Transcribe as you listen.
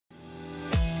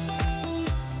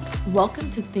Welcome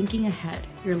to Thinking Ahead,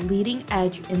 your leading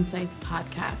edge insights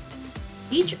podcast.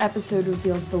 Each episode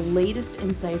reveals the latest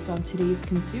insights on today's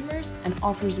consumers and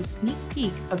offers a sneak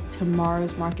peek of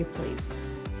tomorrow's marketplace.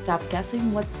 Stop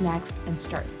guessing what's next and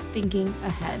start thinking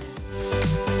ahead.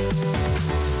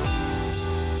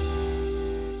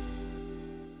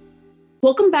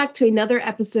 Welcome back to another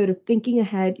episode of Thinking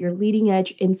Ahead, your leading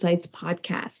edge insights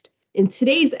podcast. In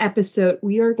today's episode,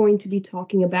 we are going to be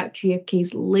talking about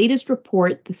GfK's latest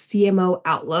report, the CMO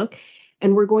Outlook,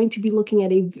 and we're going to be looking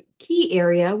at a key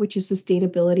area, which is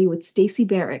sustainability, with Stacey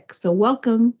Barrick. So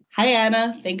welcome. Hi,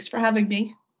 Anna. Thanks for having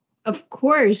me. Of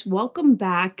course. Welcome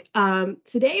back.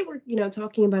 Today, we're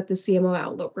talking about the CMO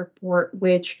Outlook report,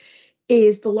 which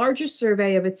is the largest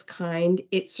survey of its kind.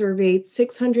 It surveyed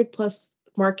 600 plus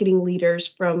marketing leaders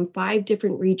from 5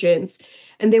 different regions,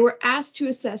 and they were asked to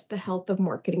assess the health of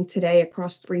marketing today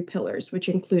across 3 pillars, which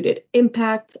included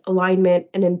impact, alignment,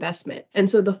 and investment.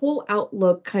 And so the whole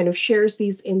Outlook kind of shares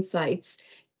these insights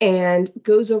and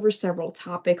goes over several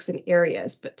topics and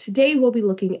areas. But today we'll be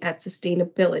looking at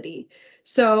sustainability.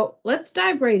 So let's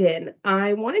dive right in.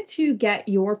 I wanted to get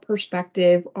your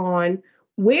perspective on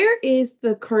where is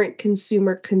the current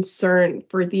consumer concern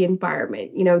for the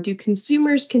environment? Do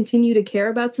consumers continue to care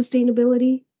about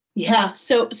sustainability? Yeah,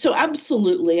 so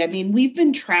absolutely. I mean, we've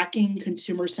been tracking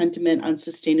consumer sentiment on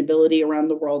sustainability around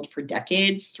the world for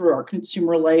decades through our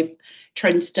consumer life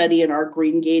trend study and our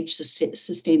Green Gauge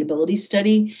sustainability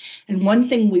study. And one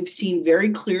thing we've seen very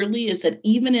clearly is that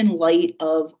even in light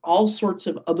of all sorts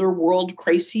of other world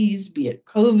crises, be it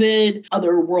COVID,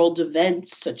 other world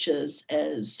events such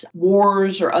as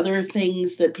wars or other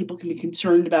things that people can be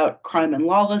concerned about, crime and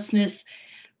lawlessness,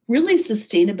 really,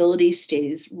 sustainability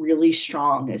stays really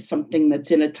strong as something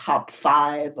that's in a top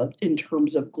 5 in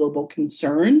terms of global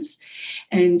concerns.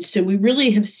 And so we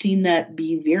really have seen that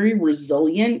be very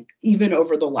resilient, even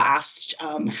over the last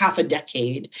half a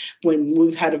decade when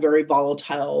we've had a very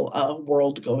volatile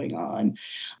world going on.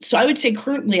 So I would say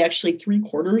currently, actually,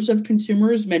 3/4 of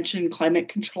consumers mention climate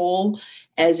control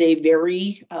as a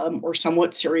very or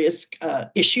somewhat serious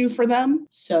issue for them.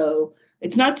 So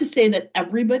it's not to say that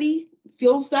everybody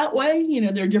feels that way.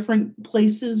 There are different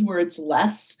places where it's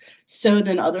less so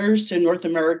than others. So North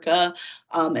America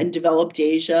and developed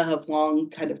Asia have long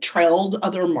kind of trailed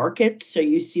other markets. So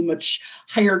you see much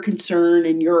higher concern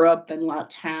in Europe and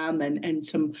LATAM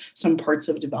and some parts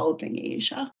of developing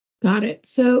Asia. Got it.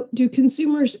 So do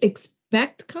consumers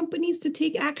expect companies to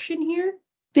take action here?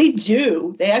 They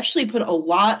do. They actually put a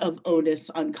lot of onus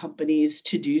on companies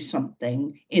to do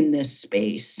something in this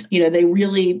space. They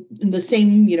really, the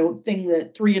same, thing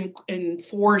that 3 and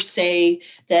 4 say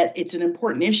that it's an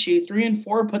important issue, 3 and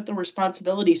 4 put the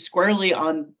responsibility squarely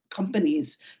on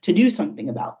companies to do something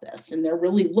about this. And they're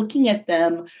really looking at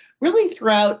them really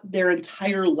throughout their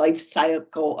entire life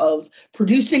cycle of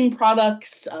producing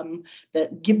products,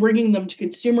 bringing them to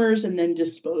consumers and then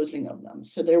disposing of them.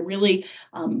 So they're really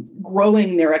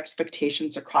growing their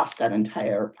expectations across that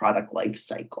entire product life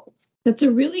cycle. That's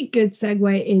a really good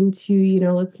segue into,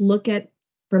 let's look at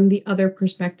from the other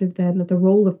perspective then, the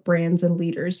role of brands and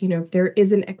leaders, if there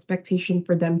is an expectation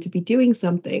for them to be doing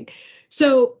something.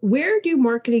 So where do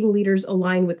marketing leaders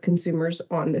align with consumers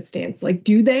on this stance? Like,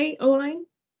 do they align?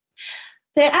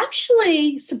 They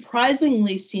actually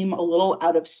surprisingly seem a little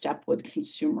out of step with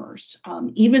consumers,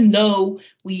 even though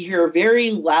we hear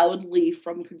very loudly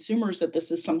from consumers that this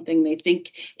is something they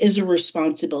think is a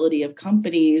responsibility of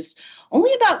companies.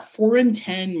 Only about 4 in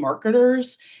 10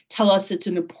 marketers tell us it's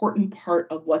an important part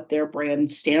of what their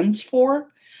brand stands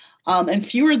for. And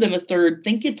fewer than a third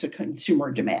think it's a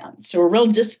consumer demand. So a real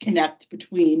disconnect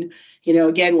between,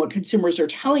 again, what consumers are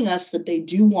telling us that they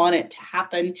do want it to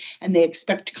happen and they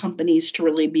expect companies to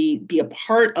really be a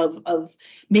part of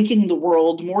making the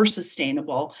world more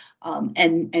sustainable,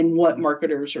 and what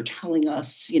marketers are telling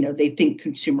us, they think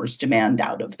consumers demand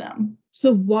out of them.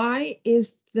 So why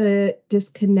is the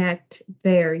disconnect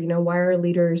there? Why are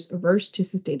leaders averse to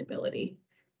sustainability?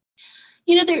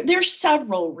 There's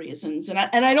several reasons, and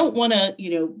I don't want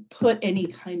to, put any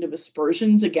kind of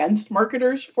aspersions against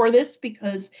marketers for this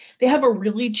because they have a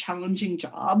really challenging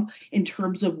job in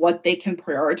terms of what they can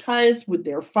prioritize with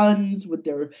their funds, with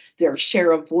their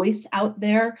share of voice out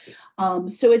there.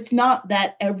 So it's not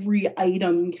that every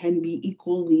item can be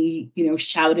equally,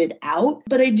 shouted out,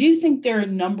 but I do think there are a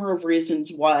number of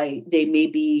reasons why they may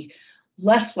be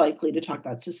less likely to talk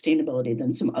about sustainability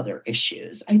than some other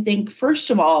issues. I think, first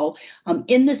of all,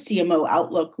 in the CMO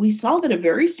Outlook, we saw that a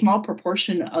very small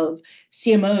proportion of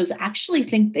CMOs actually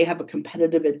think they have a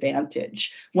competitive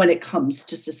advantage when it comes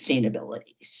to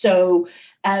sustainability. So,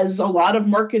 as a lot of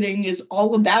marketing is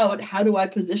all about, how do I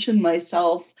position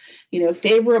myself,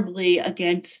 favorably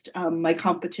against my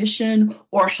competition,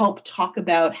 or help talk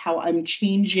about how I'm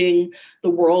changing the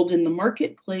world in the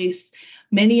marketplace,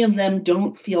 many of them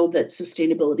don't feel that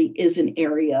sustainability is an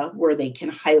area where they can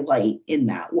highlight in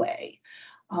that way.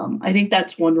 I think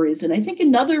that's one reason. I think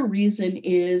another reason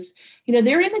is,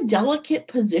 they're in a delicate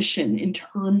position in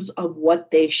terms of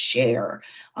what they share.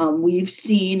 We've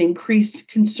seen increased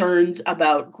concerns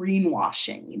about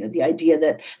greenwashing, the idea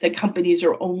that companies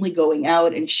are only going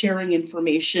out and sharing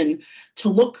information to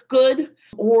look good,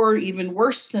 or even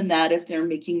worse than that, if they're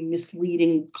making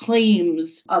misleading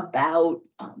claims about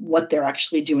what they're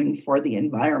actually doing for the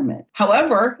environment.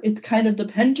 However, it's kind of the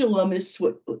pendulum is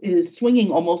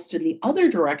swinging almost in the other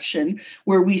direction,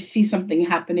 where we see something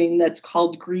happening that's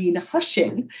called green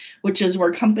hushing, which is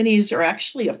where companies are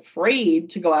actually afraid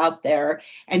to go out there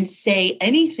and say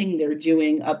anything they're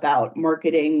doing about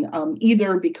marketing,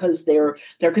 either because they're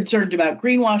concerned about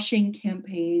greenwashing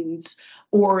campaigns,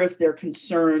 or if they're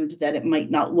concerned that it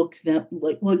might not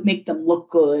make them look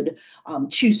good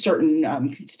to certain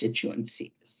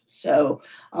constituencies. So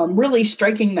really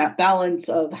striking that balance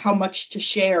of how much to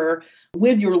share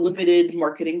with your limited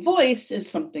marketing voice is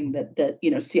something that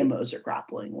CMOs are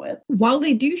grappling with. While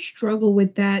they do struggle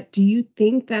with that, do you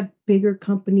think that bigger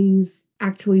companies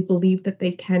actually believe that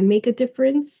they can make a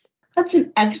difference? That's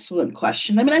an excellent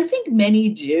question. I mean, I think many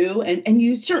do, and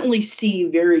you certainly see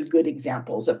very good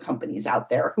examples of companies out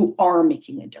there who are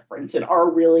making a difference and are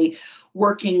really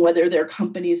working, whether they're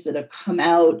companies that have come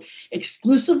out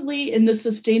exclusively in the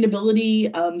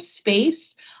sustainability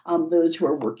space, those who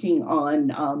are working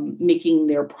on making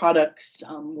their products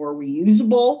more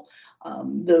reusable,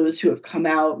 those who have come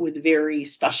out with very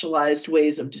specialized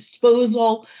ways of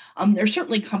disposal. There are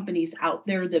certainly companies out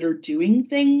there that are doing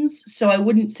things. So I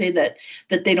wouldn't say that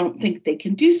they don't think they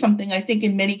can do something. I think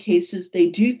in many cases they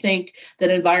do think that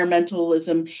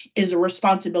environmentalism is a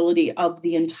responsibility of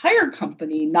the entire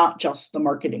company, not just the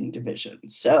marketing division.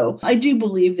 So I do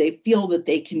believe they feel that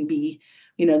they can be,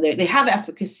 they have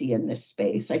efficacy in this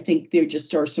space. I think there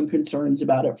just are some concerns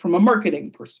about it from a marketing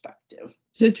perspective.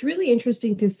 So it's really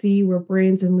interesting to see where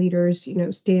brands and leaders,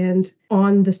 stand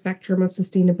on the spectrum of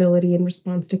sustainability in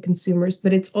response to consumers.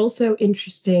 But it's also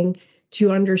interesting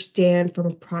to understand from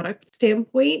a product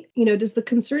standpoint, does the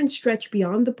concern stretch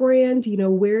beyond the brand?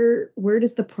 Where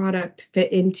does the product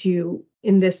fit into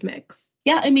in this mix?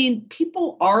 Yeah, I mean,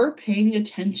 people are paying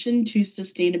attention to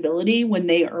sustainability when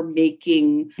they are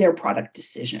making their product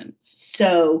decisions.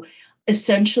 So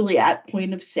essentially at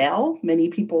point of sale, many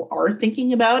people are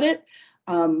thinking about it.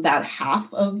 About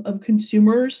half of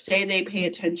consumers say they pay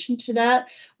attention to that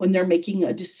when they're making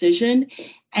a decision.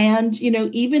 And,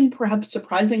 even perhaps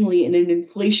surprisingly, in an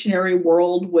inflationary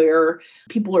world where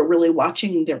people are really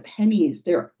watching their pennies,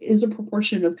 there is a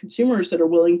proportion of consumers that are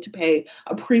willing to pay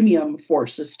a premium for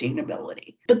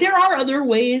sustainability. But there are other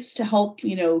ways to help,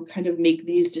 kind of make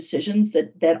these decisions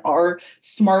that are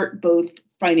smart, both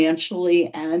financially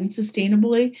and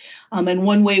sustainably. And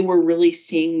one way we're really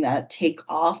seeing that take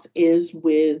off is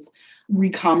with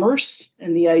re-commerce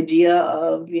and the idea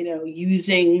of,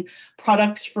 using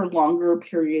products for longer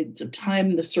periods of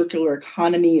time. The circular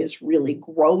economy is really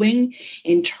growing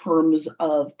in terms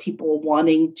of people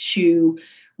wanting to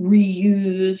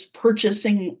reuse,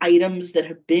 purchasing items that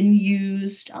have been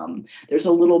used. There's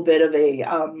a little bit of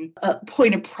a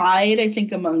point of pride, I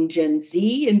think, among Gen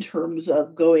Z in terms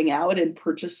of going out and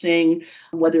purchasing,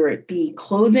 whether it be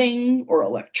clothing or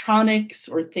electronics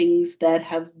or things that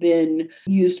have been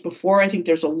used before. I think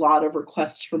there's a lot of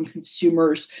requests from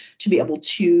consumers to be able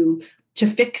to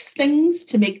fix things,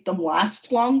 to make them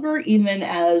last longer, even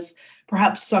as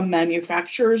perhaps some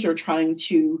manufacturers are trying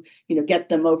to, get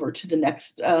them over to the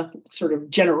next sort of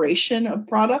generation of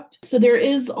product. So there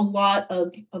is a lot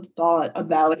of thought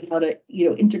about how to,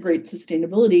 integrate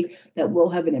sustainability that will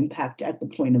have an impact at the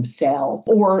point of sale,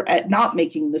 or at not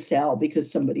making the sale because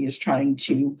somebody is trying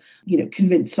to,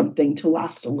 convince something to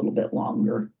last a little bit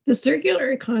longer. The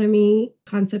circular economy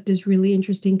concept is really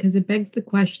interesting because it begs the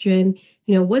question,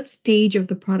 what stage of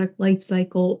the product life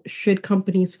cycle should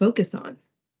companies focus on?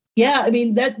 Yeah, I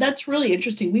mean that's really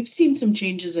interesting. We've seen some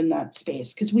changes in that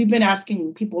space because we've been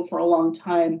asking people for a long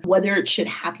time whether it should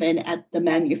happen at the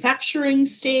manufacturing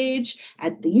stage,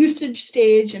 at the usage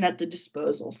stage, and at the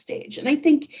disposal stage. And I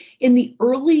think in the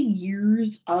early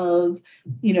years of,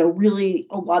 really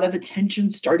a lot of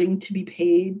attention starting to be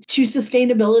paid to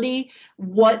sustainability,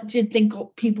 what did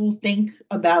people think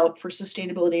about for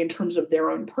sustainability in terms of their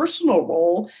own personal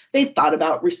role? They thought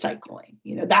about recycling.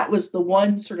 That was the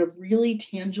one sort of really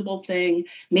tangible thing,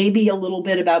 maybe a little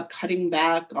bit about cutting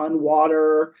back on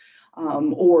water,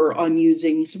 or on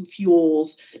using some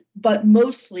fuels, but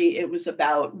mostly it was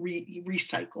about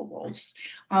recyclables.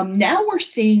 Now we're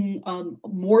seeing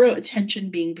more attention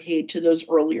being paid to those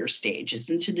earlier stages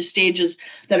and to the stages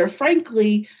that are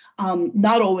frankly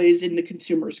not always in the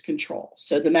consumer's control.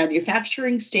 So the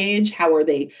manufacturing stage, how are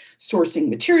they sourcing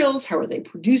materials? How are they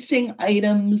producing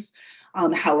items?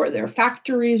 How are their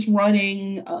factories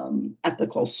running?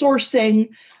 Ethical sourcing,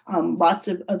 lots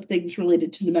of things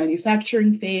related to the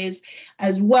manufacturing phase,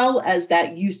 as well as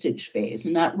that usage phase.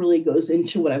 And that really goes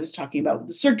into what I was talking about with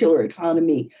the circular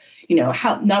economy.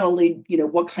 How not only,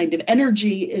 what kind of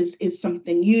energy is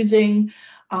something using,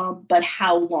 but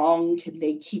how long can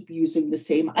they keep using the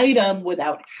same item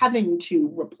without having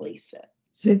to replace it?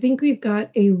 So I think we've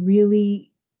got a really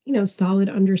solid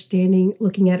understanding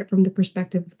looking at it from the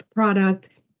perspective of the product,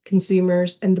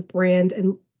 consumers, and the brand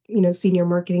and, senior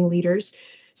marketing leaders.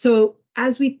 So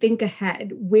as we think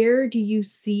ahead, where do you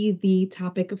see the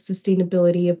topic of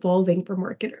sustainability evolving for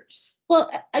marketers? Well,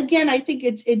 again, I think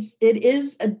it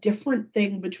is a different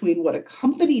thing between what a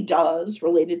company does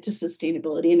related to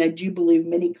sustainability, and I do believe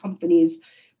many companies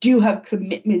do have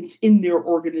commitments in their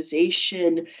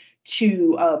organization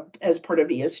to, as part of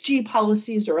ESG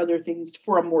policies or other things,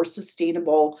 for a more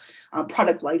sustainable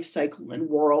product life cycle and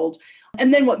world.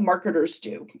 And then what marketers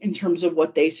do in terms of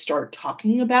what they start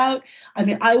talking about. I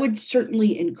mean, I would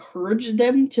certainly encourage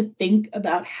them to think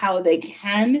about how they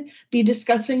can be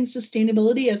discussing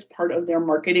sustainability as part of their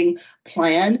marketing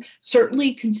plan.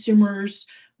 Certainly consumers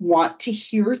want to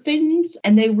hear things,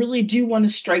 and they really do want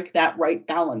to strike that right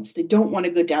balance. They don't want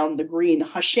to go down the green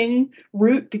hushing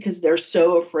route because they're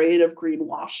so afraid of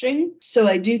greenwashing. So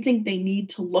I do think they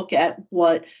need to look at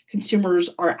what consumers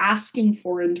are asking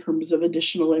for in terms of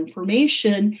additional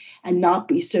information and not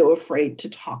be so afraid to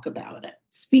talk about it.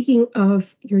 Speaking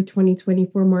of your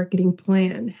 2024 marketing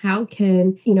plan, how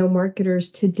can, marketers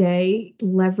today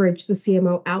leverage the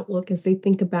CMO Outlook as they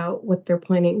think about what they're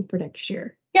planning for next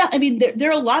year? Yeah, I mean, there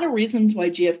are a lot of reasons why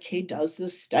GfK does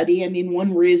this study. I mean,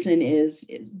 one reason is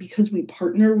because we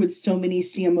partner with so many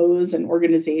CMOs and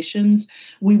organizations.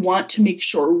 We want to make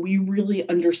sure we really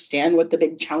understand what the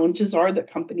big challenges are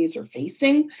that companies are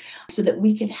facing so that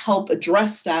we can help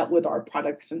address that with our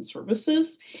products and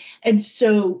services. And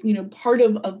so, part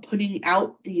of putting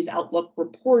out these Outlook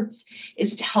reports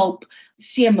is to help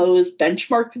CMOs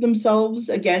benchmark themselves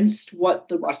against what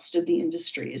the rest of the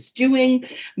industry is doing,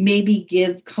 maybe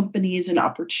give companies an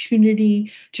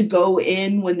opportunity to go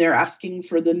in when they're asking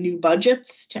for the new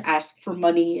budgets to ask for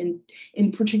money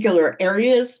in particular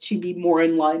areas to be more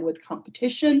in line with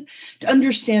competition, to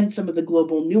understand some of the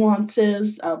global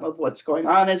nuances of what's going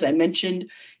on. As I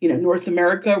mentioned, North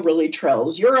America really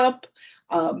trails Europe.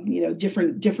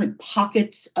 Different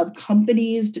pockets of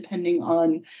companies, depending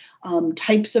on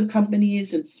types of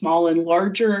companies and small and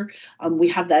larger. We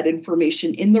have that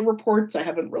information in the reports. I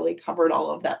haven't really covered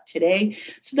all of that today.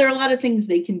 So there are a lot of things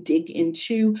they can dig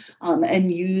into and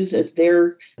use as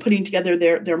they're putting together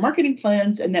their marketing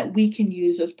plans, and that we can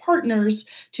use as partners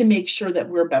to make sure that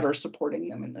we're better supporting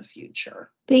them in the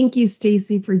future. Thank you,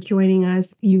 Stacey, for joining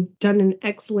us. You've done an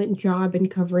excellent job in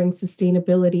covering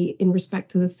sustainability in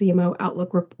respect to the CMO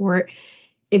Outlook report.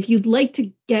 If you'd like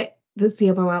to get the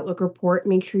CMO Outlook report,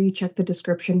 make sure you check the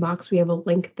description box. We have a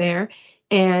link there.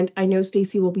 And I know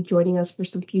Stacey will be joining us for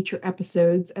some future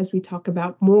episodes as we talk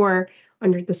about more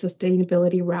under the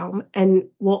sustainability realm. And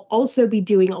we'll also be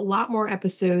doing a lot more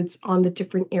episodes on the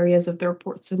different areas of the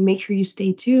report. So make sure you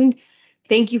stay tuned.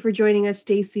 Thank you for joining us,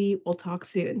 Stacey. We'll talk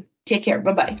soon. Take care.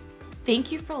 Bye-bye.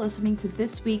 Thank you for listening to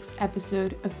this week's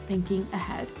episode of Thinking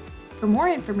Ahead. For more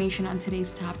information on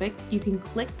today's topic, you can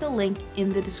click the link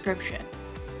in the description.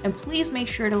 And please make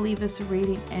sure to leave us a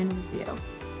rating and review.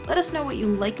 Let us know what you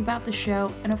like about the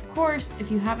show, and of course,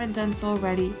 if you haven't done so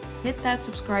already, hit that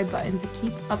subscribe button to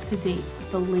keep up to date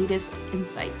with the latest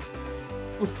insights.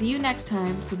 We'll see you next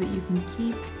time so that you can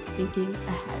keep thinking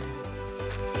ahead.